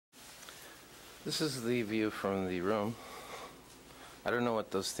This is the view from the room. I don't know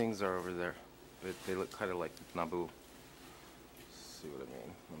what those things are over there, but they look kind of like Nabu. See what I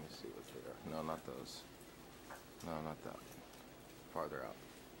mean? Let me see what they are. No, not those. No, not that. Farther out.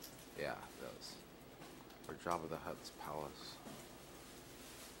 Yeah, those. Or Jabba the Hutt's palace.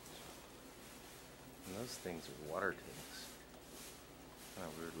 And those things are water tanks. Kind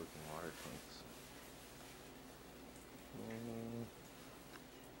of weird looking water tanks.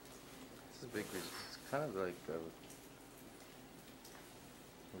 This is a big resort. It's kind of like a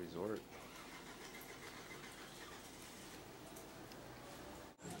resort.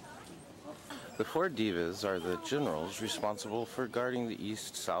 The four divas are the generals responsible for guarding the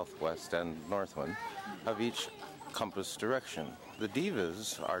east, south, west, and north one of each compass direction. The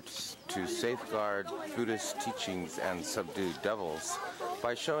divas are to safeguard Buddhist teachings and subdue devils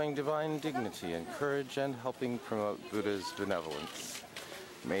by showing divine dignity and courage and helping promote Buddha's benevolence.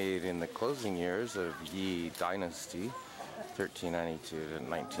 Made in the closing years of Yi Dynasty, 1392 to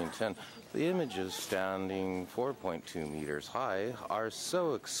 1910, the images, standing 4.2 meters high, are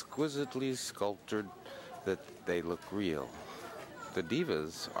so exquisitely sculptured that they look real. The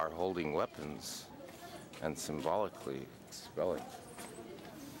divas are holding weapons and symbolically expelling.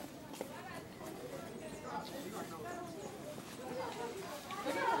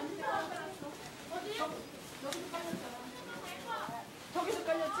 저기도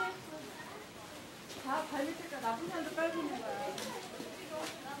깔렸지? 다 발릴 때까 나쁜 사람도 깔리는 거야.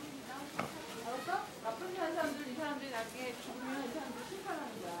 알았어? 나쁜 사람들, 이 사람들이 나중에 죽으면 이 사람들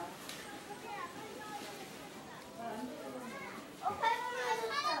심판하는 거야.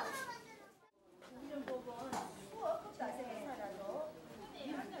 이런 법은 수업 자세에서라도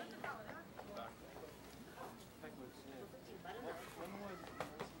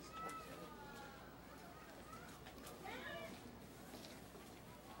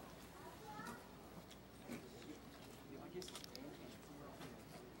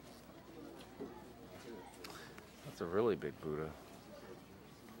That's a really big Buddha.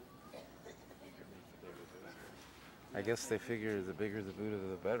 I guess they figure the bigger the Buddha,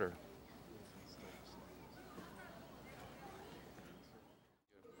 the better.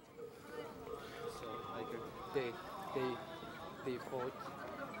 So like they fought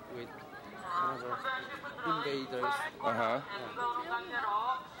with another invaders.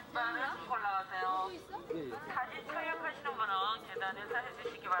 사진 촬영하시는 분은 계단에서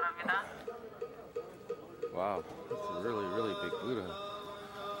해주시기 바랍니다. Wow, that's a really, really big Buddha.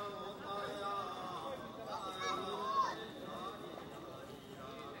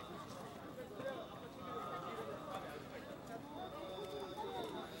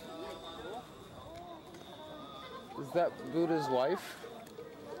 Is that Buddha's wife?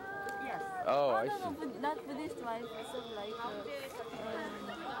 Yes. Oh, I see. Not Buddhist wife, sort of like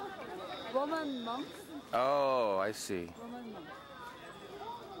Roman monks. Oh, I see. Roman monks.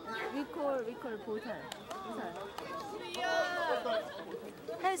 We call 보살.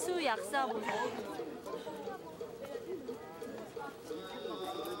 해수 약사 보살.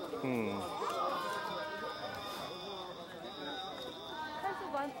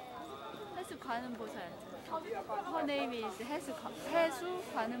 해수 가는 보살. Her name is 해수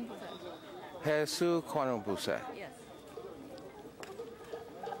가는 보살. 해수 가는 보살. Yes.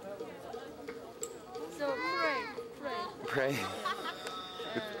 So pray.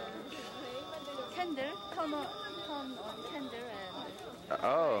 Candle, turn on candle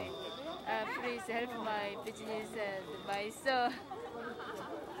and please help my business and my soul.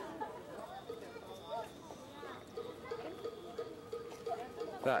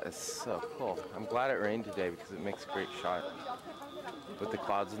 That is so cool. I'm glad it rained today because it makes a great shot. With the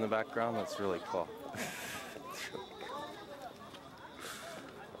clouds in the background, that's really cool. It's really cool.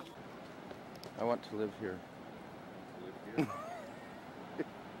 I want to live here.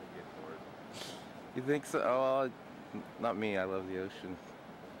 You think so? Oh, well, not me. I love the ocean.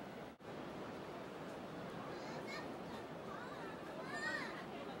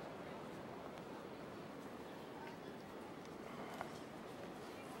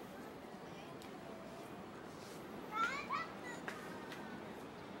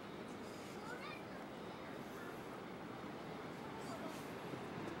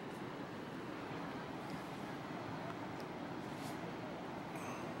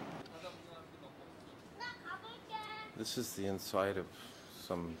 This is the inside of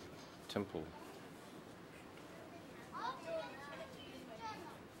some temple.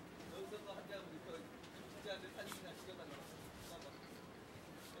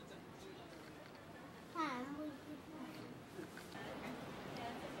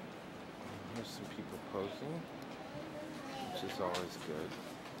 There's some people posing, which is always good.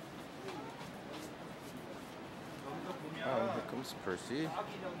 comes Percy.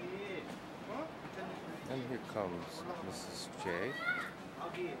 And here comes Mrs. J.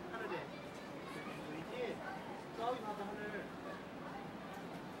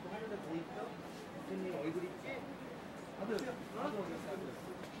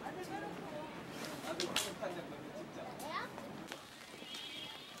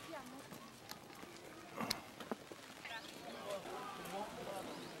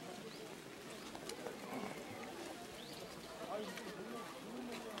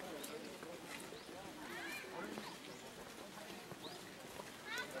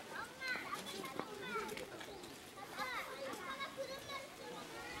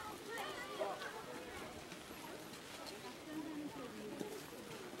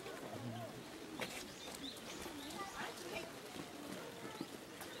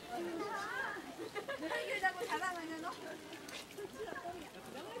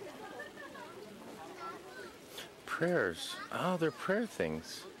 Prayers. Oh, they're prayer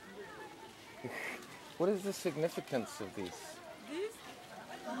things. What is the significance of these? This?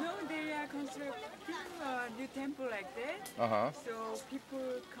 No, they are constructing a new temple like that. So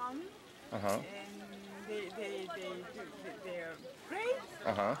people come and they pray.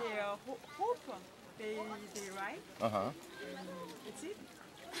 They hope. They write. That's it.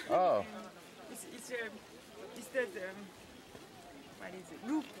 Oh. It's the what is it?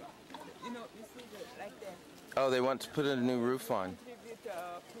 Roof. You know, you see it like that. Oh, they want to put a new roof on. Contribute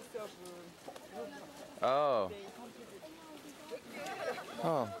a piece of roof. Oh. They contribute.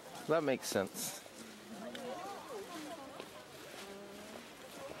 Oh, that makes sense.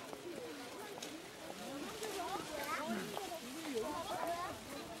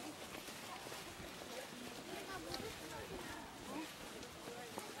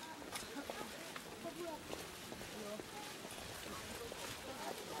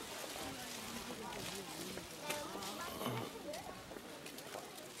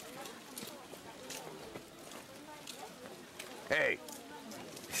 Hey,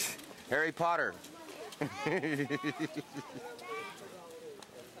 Harry Potter.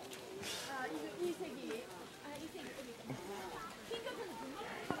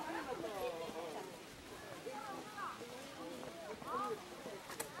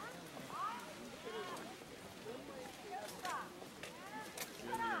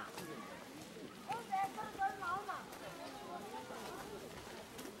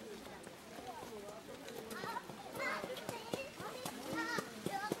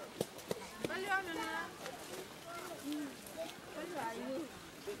 빨리 와,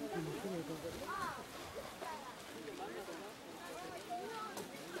 이거.